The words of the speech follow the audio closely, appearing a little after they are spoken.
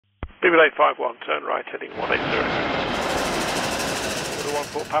BB851, turn right, heading 180. Order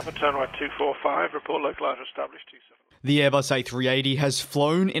 14 Papa, turn right 245, report localizer established 27. The Airbus A380 has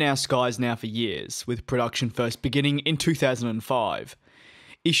flown in our skies now for years, with production first beginning in 2005.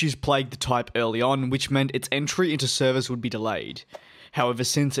 Issues plagued the type early on, which meant its entry into service would be delayed. However,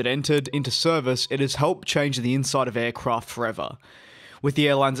 since it entered into service, it has helped change the inside of aircraft forever, with the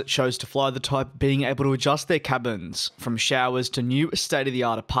airlines that chose to fly the type being able to adjust their cabins, from showers to new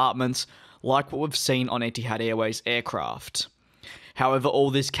state-of-the-art apartments, like what we've seen on Etihad Airways aircraft. However,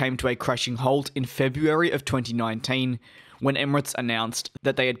 all this came to a crashing halt in February of 2019, when Emirates announced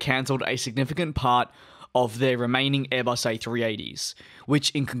that they had cancelled a significant part of their remaining Airbus A380s,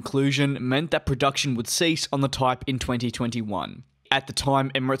 which in conclusion meant that production would cease on the type in 2021. At the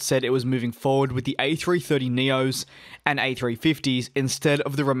time, Emirates said it was moving forward with the A330neos and A350s instead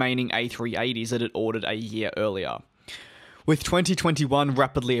of the remaining A380s that it ordered a year earlier. With 2021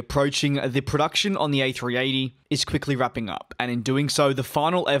 rapidly approaching, the production on the A380 is quickly wrapping up, and in doing so, the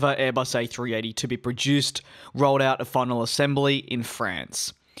final ever Airbus A380 to be produced rolled out a final assembly in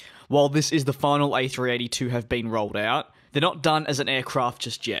France. While this is the final A380 to have been rolled out, they're not done as an aircraft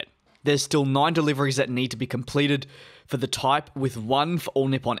just yet. There's still 9 deliveries that need to be completed for the type, with 1 for All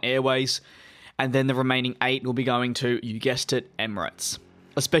Nippon Airways, and then the remaining 8 will be going to, you guessed it, Emirates.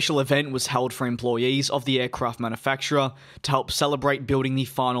 A special event was held for employees of the aircraft manufacturer to help celebrate building the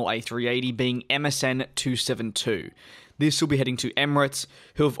final A380, being MSN 272. This will be heading to Emirates,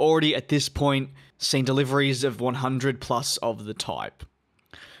 who have already at this point seen deliveries of 100 plus of the type.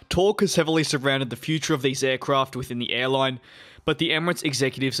 Talk has heavily surrounded the future of these aircraft within the airline, but the Emirates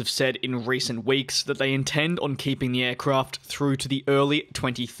executives have said in recent weeks that they intend on keeping the aircraft through to the early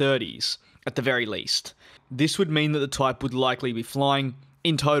 2030s, at the very least. This would mean that the type would likely be flying,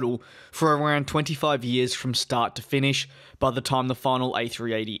 in total, for around 25 years from start to finish by the time the final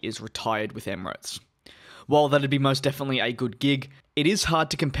A380 is retired with Emirates. While that'd be most definitely a good gig, it is hard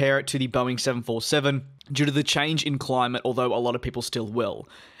to compare it to the Boeing 747 due to the change in climate, although a lot of people still will.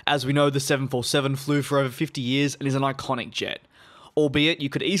 As we know, the 747 flew for over 50 years and is an iconic jet. Albeit, you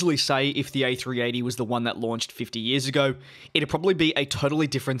could easily say if the A380 was the one that launched 50 years ago, it'd probably be a totally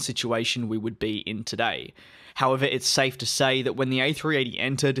different situation we would be in today. However, it's safe to say that when the A380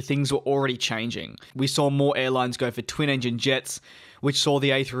 entered, things were already changing. We saw more airlines go for twin-engine jets, which saw the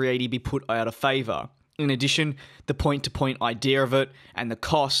A380 be put out of favour. In addition, the point-to-point idea of it and the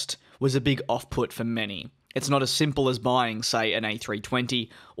cost was a big off-put for many. It's not as simple as buying, say, an A320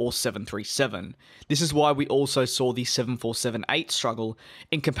 or 737. This is why we also saw the 747-8 struggle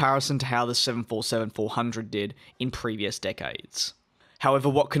in comparison to how the 747-400 did in previous decades. However,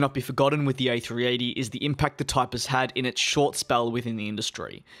 what cannot be forgotten with the A380 is the impact the type has had in its short spell within the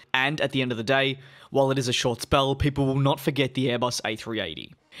industry. And at the end of the day, while it is a short spell, people will not forget the Airbus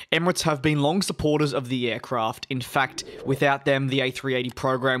A380. Emirates have been long supporters of the aircraft. In fact, without them, the A380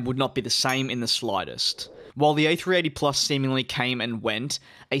 program would not be the same in the slightest. While the A380 Plus seemingly came and went,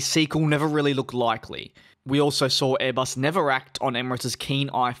 a sequel never really looked likely. We also saw Airbus never act on Emirates' keen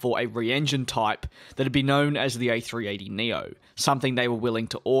eye for a re-engine type that would be known as the A380neo, something they were willing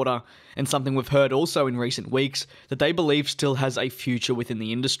to order, and something we've heard also in recent weeks that they believe still has a future within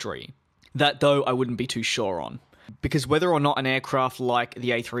the industry. That, though, I wouldn't be too sure on. Because whether or not an aircraft like the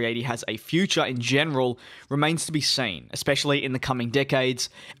A380 has a future in general remains to be seen, especially in the coming decades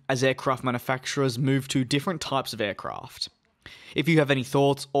as aircraft manufacturers move to different types of aircraft. If you have any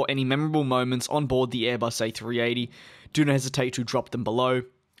thoughts or any memorable moments on board the Airbus A380, do not hesitate to drop them below.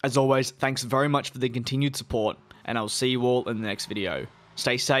 As always, thanks very much for the continued support, and I'll see you all in the next video.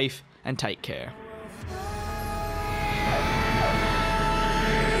 Stay safe and take care.